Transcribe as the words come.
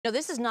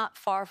This is not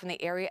far from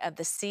the area of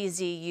the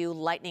CZU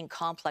Lightning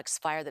Complex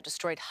Fire that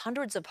destroyed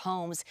hundreds of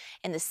homes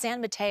in the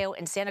San Mateo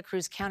and Santa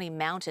Cruz County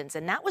mountains,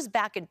 and that was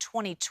back in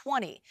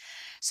 2020.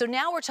 So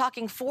now we're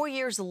talking 4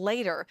 years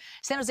later.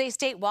 San Jose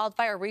State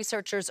wildfire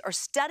researchers are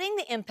studying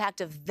the impact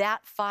of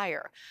that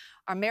fire.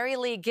 Our Mary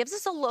Lee gives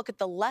us a look at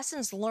the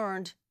lessons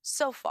learned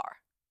so far.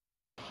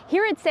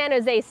 Here at San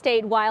Jose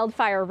State,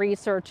 wildfire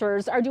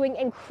researchers are doing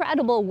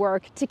incredible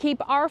work to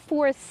keep our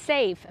forests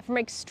safe from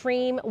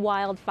extreme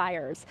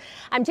wildfires.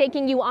 I'm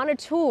taking you on a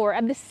tour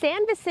of the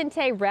San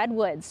Vicente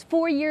Redwoods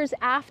 4 years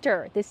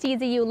after the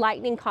CZU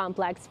Lightning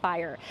Complex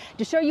Fire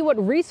to show you what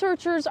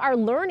researchers are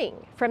learning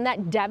from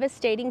that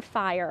devastating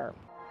fire.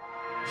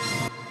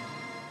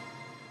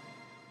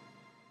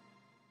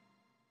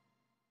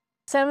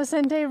 San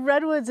Vicente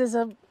Redwoods is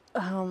a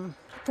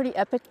pretty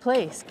epic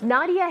place.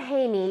 Nadia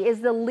Haney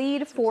is the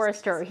lead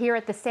forester here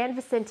at the San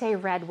Vicente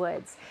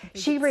Redwoods.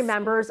 She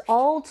remembers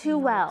all too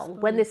well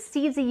when the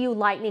CZU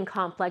Lightning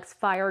Complex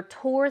Fire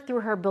tore through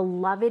her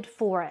beloved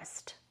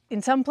forest.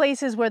 In some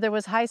places where there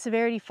was high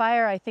severity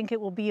fire, I think it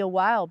will be a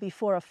while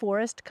before a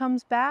forest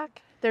comes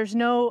back. There's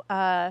no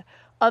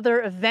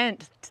other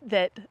event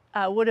that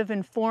would have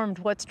informed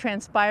what's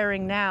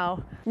transpiring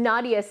now.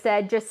 Nadia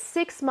said just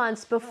 6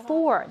 months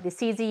before the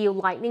CZU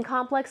Lightning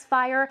Complex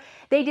Fire,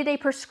 they did a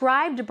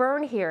prescribed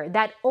burn here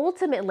that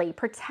ultimately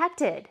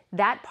protected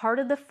that part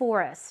of the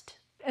forest.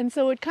 And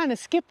so it kind of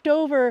skipped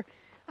over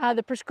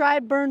the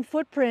prescribed burn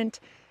footprint,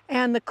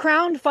 and the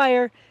crown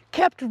fire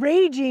kept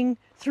raging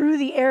through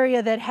the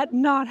area that had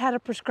not had a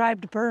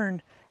prescribed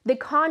burn. The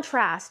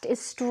contrast is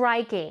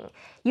striking.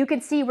 You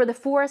can see where the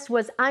forest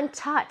was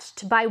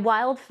untouched by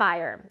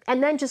wildfire,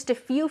 and then just a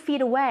few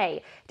feet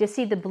away to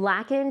see the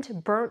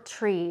blackened, burnt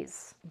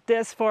trees.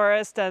 This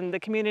forest and the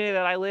community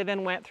that I live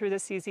in went through the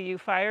CZU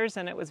fires,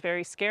 and it was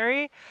very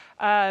scary.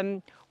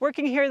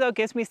 Working here, though,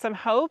 gives me some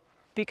hope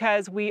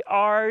because we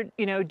are,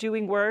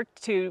 doing work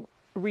to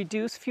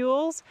reduce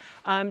fuels,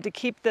 to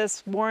keep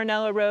this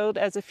Warrenella Road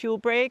as a fuel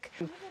break.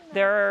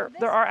 There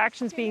are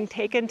actions being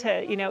taken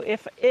to,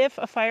 if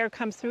a fire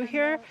comes through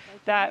here,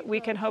 that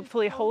we can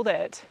hopefully hold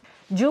it.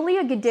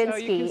 Julia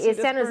Gudinski is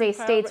San Jose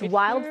State's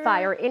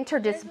Wildfire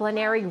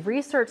Interdisciplinary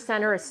Research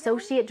Center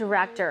Associate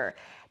Director.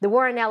 The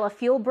Warrenella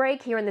fuel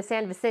break here in the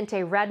San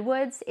Vicente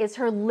Redwoods is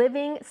her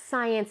living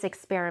science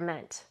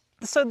experiment.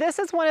 So this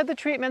is one of the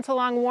treatments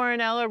along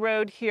Warrenella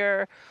Road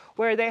here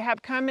where they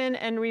have come in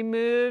and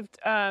removed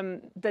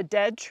the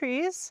dead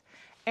trees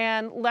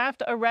and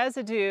left a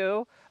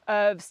residue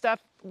of stuff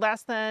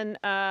less than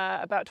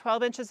about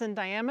 12 inches in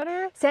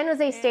diameter. San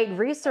Jose State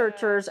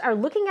researchers are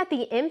looking at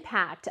the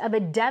impact of a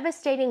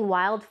devastating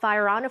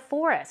wildfire on a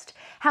forest,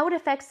 how it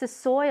affects the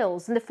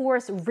soils and the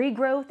forest's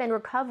regrowth and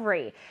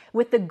recovery,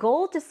 with the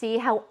goal to see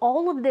how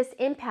all of this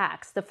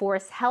impacts the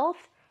forest's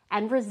health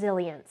and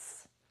resilience.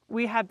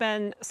 We have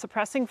been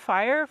suppressing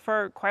fire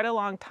for quite a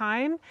long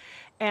time,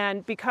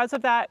 and because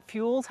of that,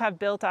 fuels have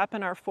built up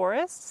in our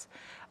forests.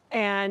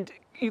 And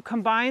you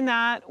combine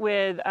that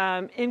with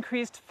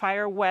increased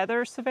fire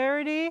weather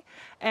severity,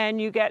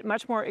 and you get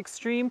much more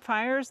extreme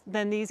fires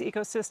than these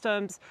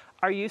ecosystems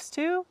are used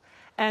to.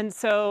 And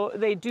so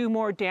they do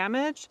more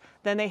damage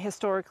than they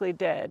historically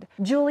did.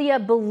 Julia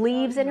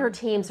believes in her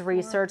team's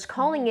research,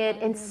 calling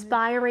it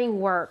inspiring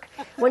work.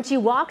 When she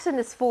walks in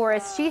this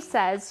forest, she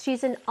says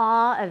she's in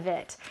awe of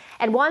it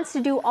and wants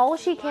to do all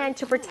she can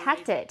to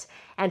protect it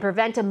and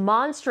prevent a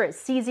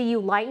monstrous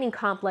CZU Lightning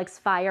Complex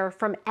fire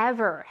from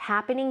ever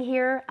happening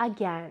here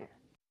again.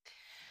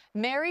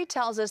 Mary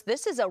tells us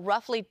this is a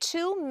roughly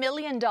 $2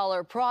 million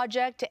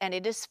project, and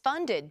it is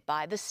funded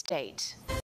by the state.